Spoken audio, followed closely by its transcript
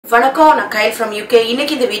வணக்கம், நான் Kyle from UK.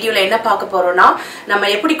 இன்னைக்கு இந்த வீடியோல என்ன பார்க்க போறோம்னா, நம்ம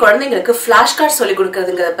எப்படி குழந்தைங்களுக்கு flashcard சொல்லி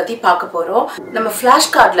கொடுக்கிறதுங்கறத பத்தி பார்க்க போறோம். நம்ம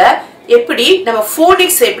flashcardல எப்படி நம்ம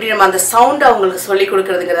phonics எப்படி நம்ம அந்த சவுண்ட் அவங்களுக்கு சொல்லி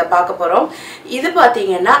கொடுக்கிறதுங்கறத பார்க்க போறோம். இது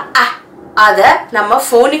பாத்தீங்கன்னா அத நம்ம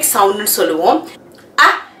phonics சவுண்ட்னு சொல்லுவோம்.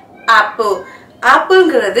 apple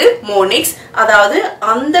ஆப்பிள்ங்கிறது மோனிக்ஸ், அதாவது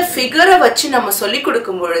அந்த ஃபிகரை வச்சு நம்ம சொல்லி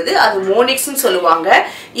கொடுக்கும் பொழுது அது மோனிக்ஸ்னு சொல்லுவாங்க.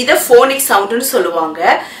 இத ஃபோனிக் சவுண்ட்னு சொல்லுவாங்க.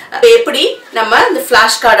 எப்படி நம்ம இந்த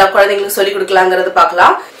ஃபிளாஷ் கார்டை குழந்தைங்களுக்கு சொல்லி கொடுக்கலாங்கிறது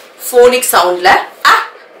பார்க்கலாம். ஃபோனிக் சவுண்ட்ல அ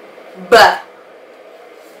ப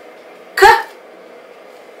க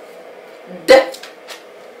ட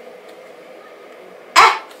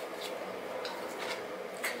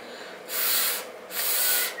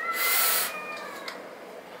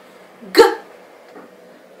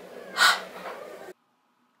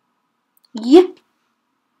य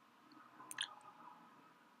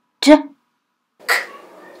ज क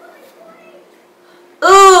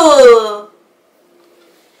ओ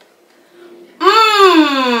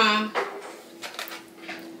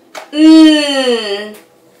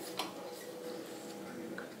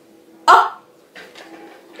अ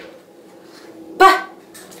प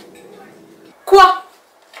क्वा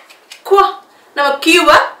क्वा நம்ம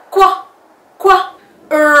क्यूवा क्वा क्वा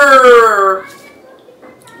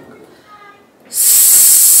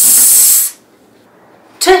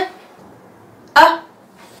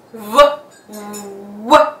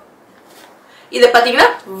இத பாத்தீங்கன்னா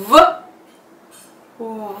வ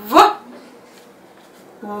வ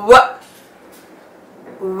வ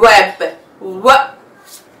வெப் வ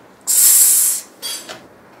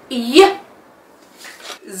ய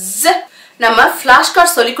ஸ். நம்ம ஃபிளாஷ்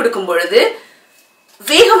கார்டு சொல்லி கொடுக்கும் பொழுது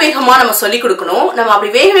வேகமா நம்ம சொல்லி கொடுக்கணும். நம்ம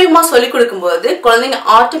அப்படி வேகமா சொல்லி கொடுக்கும்போது குழந்தைங்க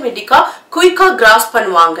ஆட்டோமேட்டிக்கா குயிக்கா கிராஸ்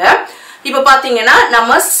பண்ணுவாங்க. இப்ப பாத்தீங்கன்னா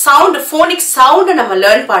நம்ம சவுண்ட் ஃபோனிக் சவுண்ட் நம்ம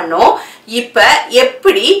லேர்ன் பண்ணோம். இப்ப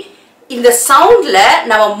எப்படி இந்த சவுண்ட்ல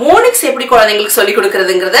நம்ம மோனிக்ஸ் எப்படி குழந்தைங்களுக்கு சொல்லி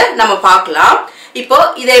கொடுக்கிறதுங்கறத நம்ம பார்க்கலாம். இப்போ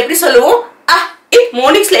இத எப்படி சொல்லுவோம்?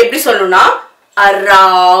 மோனிக்ஸ்ல எப்படி சொல்லணும்னா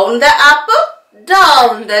around the apple down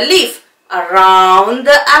the leaf, around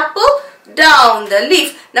the apple down the leaf.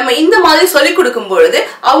 நம்ம இந்த மாதிரி சொல்லி கொடுக்கும் பொழுது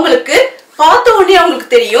அவங்களுக்கு பார்த்த உடனே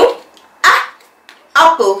அவங்களுக்கு தெரியும்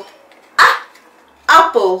apple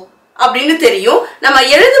apple அப்படின்னு தெரியும். நம்ம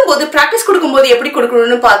எழுதும் போது பிராக்டிஸ் கொடுக்கும்போது எப்படி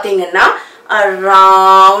கொடுக்கணும்னு பாத்தீங்கன்னா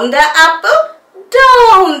around the apple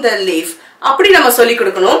down the leaf அப்படி நம்ம சொல்லி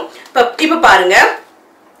கொடுக்கணும். இப்ப பாருங்க,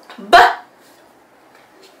 b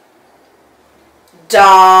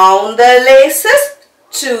down the laces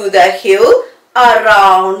to the hill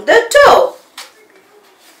around the toe,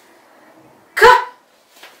 k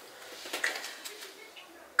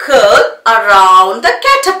curl around the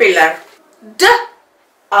caterpillar, d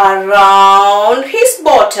around his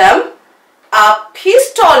bottom, up his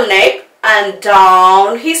tall neck and down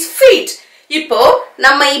his feet. இப்போ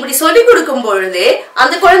நம்ம இப்படி சொல்லி கொடுக்கும் பொழுது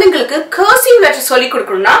அந்த குழந்தைங்களுக்கு கர்சிவ் லெட்டர் சொல்லி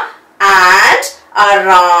கொடுக்கணும்னா and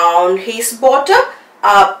around his bottom,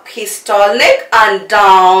 up his tall neck and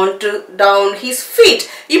down his feet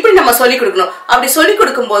இப்படி நம்ம சொல்லி கொடுக்கணும். அப்படி சொல்லி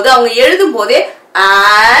கொடுக்கும்போது அவங்க எழுதும் போதே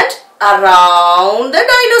and around the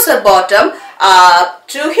dinosaur bottom, up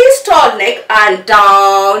to his tall neck and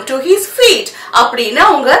down to his feet அப்படினா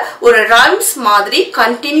அவங்க ஒரு ரன்ஸ் மாதிரி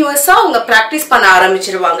கண்டினியூஸா அவங்க பிராக்டீஸ் பண்ண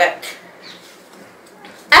ஆரம்பிச்சிடுவாங்க.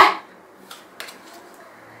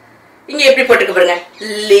 இங்க எப்படி போட்டுக்க பாருங்க,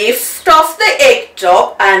 lift off the egg top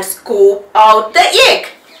and scoop out the egg,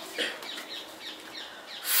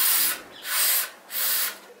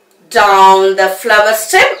 down the flower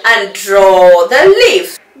stem and draw the leaf,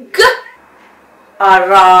 g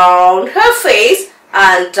around her face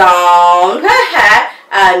and down her hair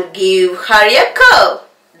and give her a curl,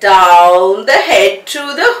 down the head to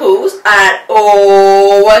the hooves and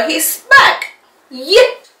over his back, y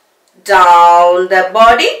down the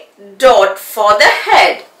body, dot for the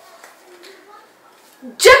head,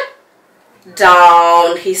 j down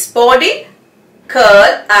his body,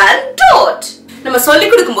 curl and dot. நம்ம சொல்லி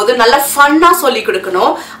கொடுக்கும்போது நல்ல ஃபன்னா சொல்லி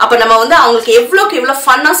கொடுக்கணும். அப்ப நம்ம அவங்களுக்கு எவ்வளவு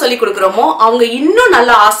ஃபன்னா சொல்லி கொடுக்கறோமோ அவங்க இன்னும்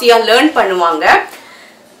நல்ல ஆசையா லேர்ன் பண்ணுவாங்க.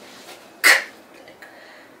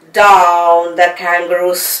 Down the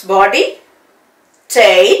kangaroo's body,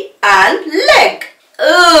 tail and leg,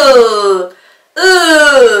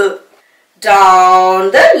 down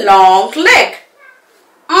the long leg,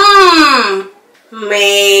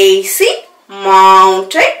 Macy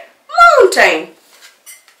mountain,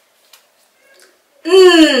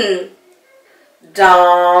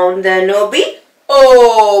 down the knobby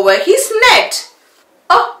over his neck,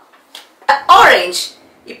 orange.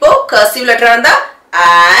 இப்போ cursive letter இருந்தா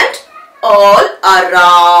and all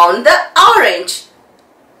around the orange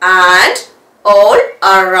and all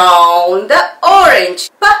around the orange.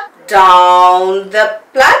 P down the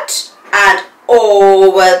plat and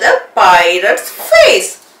over the pirate's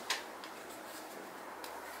face.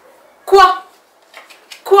 Qua,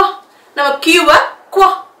 qua. Now Q, qua,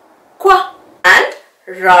 qua. And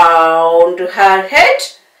round her head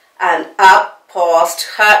and up past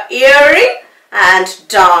her earring and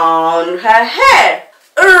down her hair.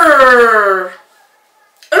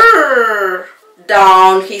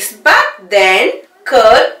 Down his back, then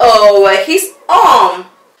curl over his arm.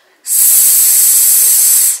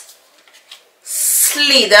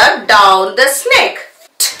 Slither down the snake.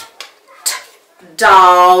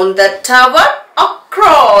 Down the tower,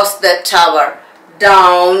 across the tower.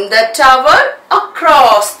 Down the tower,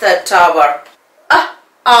 across the tower.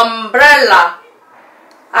 Umbrella.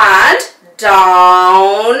 And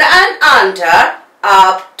down and under,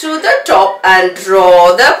 up to the top and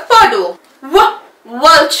draw the puddle.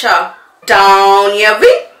 Vulture. Down your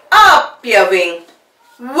wing, up your wing.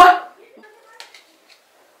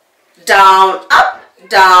 Down, up,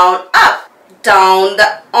 down, up. Down the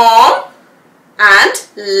arm and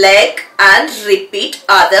leg and repeat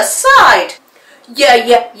other side.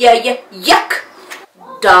 Yuck.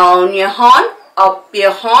 Down your horn, up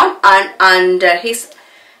your horn and under his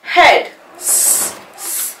head.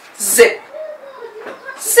 Zip.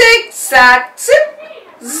 Zig-zag zip.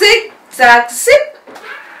 Zig-zag zip.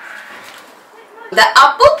 The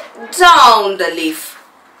apple down the leaf.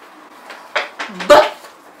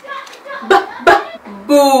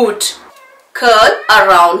 Boot. Curl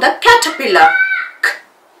around the caterpillar.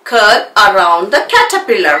 Curl around the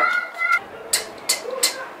caterpillar.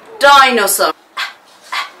 Dinosaur.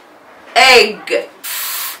 Egg.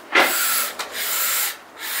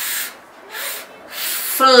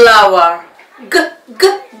 Flower.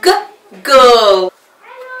 Girl.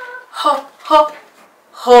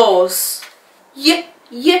 Horse.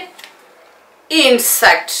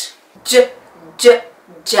 Insect.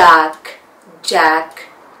 Jack.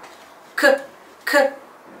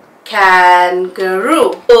 Kangaroo.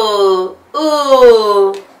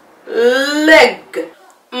 Leg.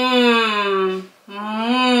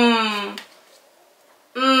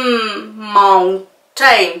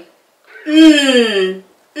 Mountain.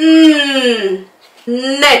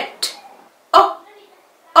 Net.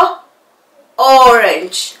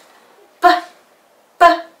 Orange.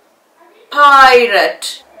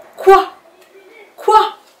 Pirate. Qua.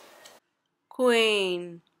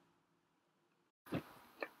 Queen.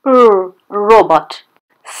 Robot.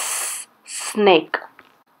 Snake.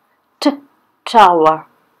 Tower.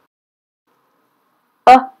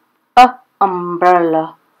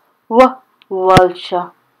 Umbrella.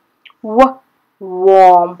 Vulture.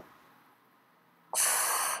 Worm.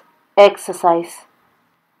 Exercise.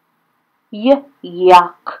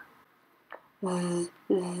 Yuck.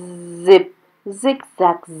 Zip.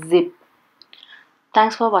 Zig-zag zip.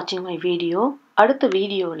 Thanks for watching my video. அடுத்த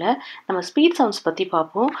வீடியோவில் நம்ம speed sounds பற்றி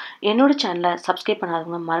பார்ப்போம். என்னோட சேனலை subscribe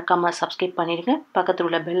பண்ணாதவங்க மறக்காமல் subscribe பண்ணிடுங்க. பக்கத்தில்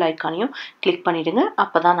உள்ள பெல் ஐக்கானையும் கிளிக் பண்ணிடுங்க.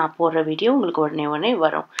 அப்போ தான் நான் போடுற வீடியோ உங்களுக்கு உடனே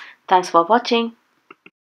வரும். தேங்க்ஸ் ஃபார் வாட்சிங்.